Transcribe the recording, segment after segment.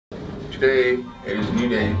today it is a new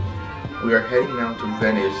day. We are heading now to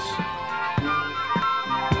Venice.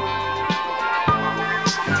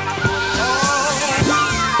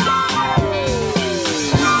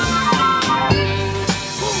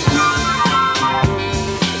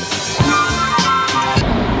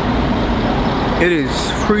 It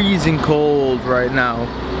is freezing cold right now.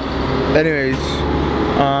 Anyways,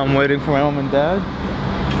 I'm waiting for my mom and dad,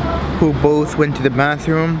 who both went to the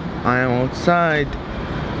bathroom. I am outside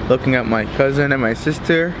looking at my cousin and my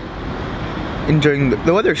sister, enjoying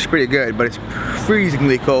the weather's pretty good, but it's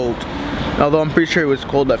freezingly cold. Although I'm pretty sure it was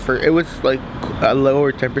cold at first. It was like a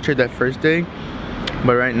lower temperature that first day,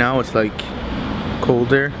 but right now it's like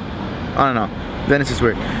colder. I don't know. Venice is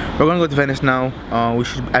weird. We're gonna go to Venice now.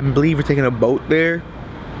 I believe we're taking a boat there.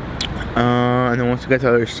 And then once we get to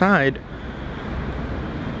the other side,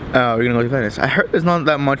 we're gonna go to Venice. I heard there's not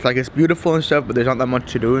that much, like it's beautiful and stuff, but there's not that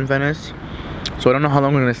much to do in Venice. So I don't know how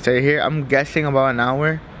long we're gonna stay here. I'm guessing about an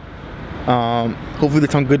hour. Hopefully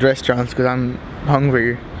there's some good restaurants because I'm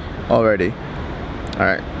hungry already.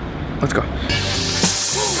 Alright, let's go.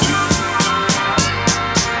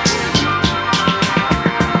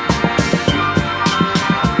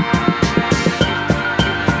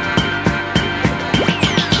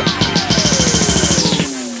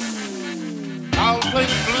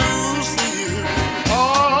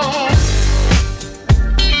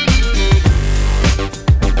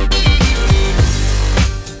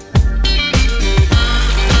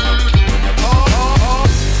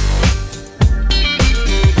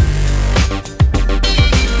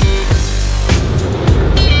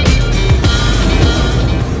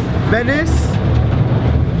 Venice?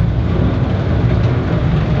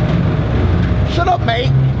 Shut up, mate.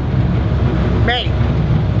 Mate.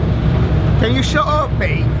 Can you shut up,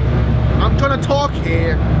 mate? I'm trying to talk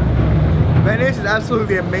here. Venice is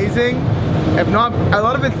absolutely amazing. If not, a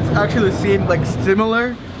lot of it actually seemed like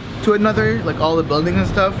similar to another, like all the buildings and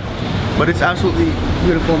stuff. But it's absolutely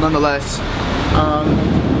beautiful nonetheless.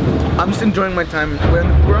 I'm just enjoying my time.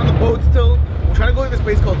 We're on the boat still. We're trying to go to this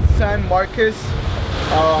place called San Marcos.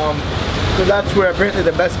 So that's where apparently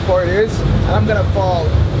the best part is, and I'm gonna fall.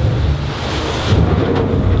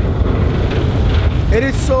 It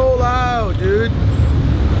is so loud, dude.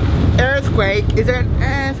 Earthquake? Is there an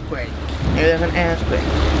earthquake? There's an earthquake.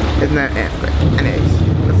 Isn't there an earthquake? Anyways,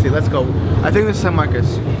 let's see, let's go. I think this is San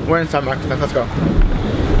Marcos. We're in San Marcos, let's go.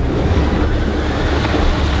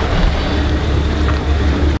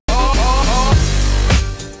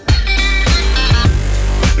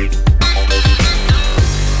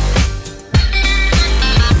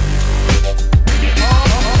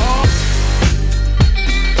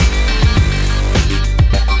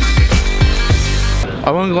 I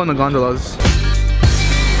want to go on the gondolas.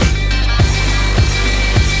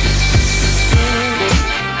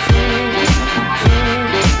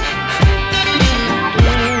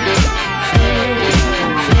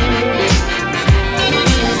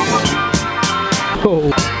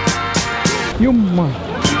 Oh, you man.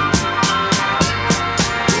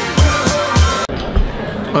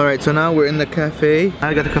 Alright, so now we're in the cafe.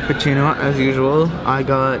 I got a cappuccino as usual. I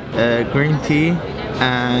got green tea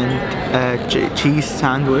and a cheese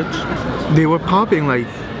sandwich. They were popping like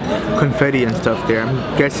confetti and stuff there.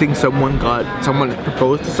 I'm guessing someone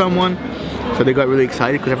proposed to someone, so they got really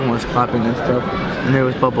excited because everyone was clapping and stuff, and there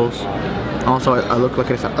was bubbles. Also, I look like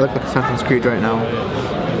Assassin's Creed right now.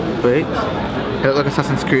 Wait, I look like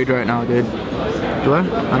Assassin's Creed right now, dude. Do I?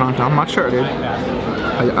 I'm not sure, dude.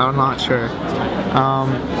 I'm not sure.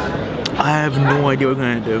 I have no idea what we're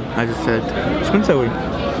gonna do. I just said,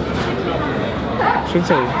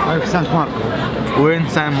 we're in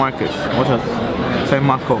San Marcos. What else? San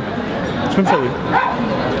Marco.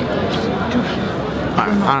 I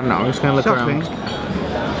don't know. We're just gonna look around.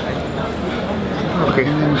 Okay.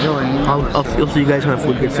 I'll see you guys when the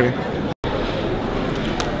food gets here.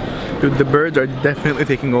 Dude, the birds are definitely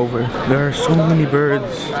taking over. There are so many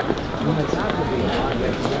birds.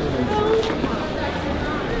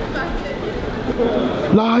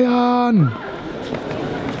 Lion!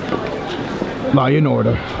 Lion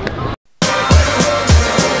order.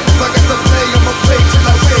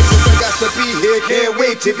 Can't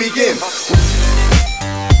wait to begin.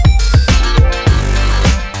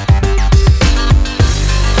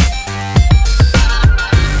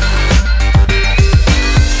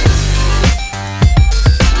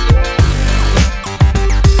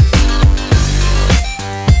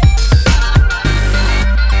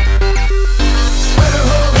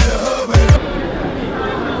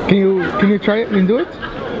 Can you try it and do it?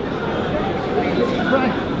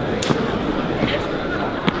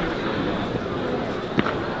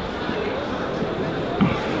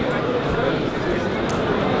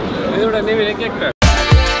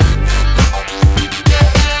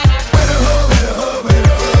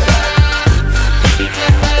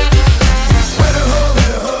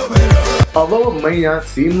 Although it may not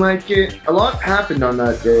seem like it, a lot happened on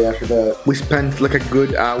that day after that. We spent like a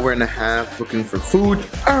good hour and a half looking for food,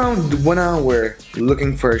 around 1 hour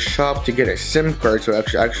looking for a shop to get a SIM card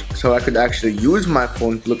so I could actually use my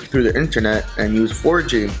phone to look through the internet and use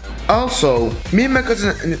 4G. Also, me and my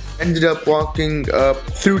cousin ended up walking up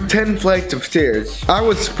through 10 flights of stairs. I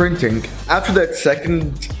was sprinting. After that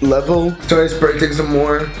second level, started sprinting some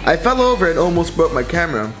more. I fell over and almost broke my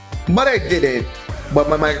camera, but I didn't. But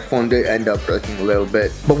my microphone did end up breaking a little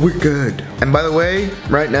bit. But we're good. And by the way,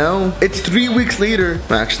 right now, it's 3 weeks later.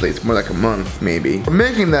 Actually, it's more like a month, maybe. We're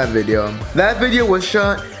making that video. That video was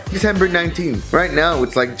shot December 19th. Right now,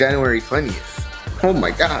 it's like January 20th. Oh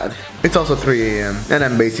my god. It's also 3 a.m. and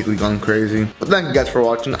I'm basically gone crazy. But thank you guys for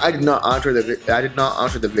watching. I did not enter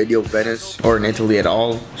the video Venice or in Italy at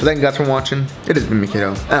all. So thank you guys for watching. It has been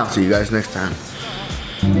Mikito, and I'll see you guys next time.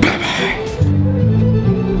 Bye bye.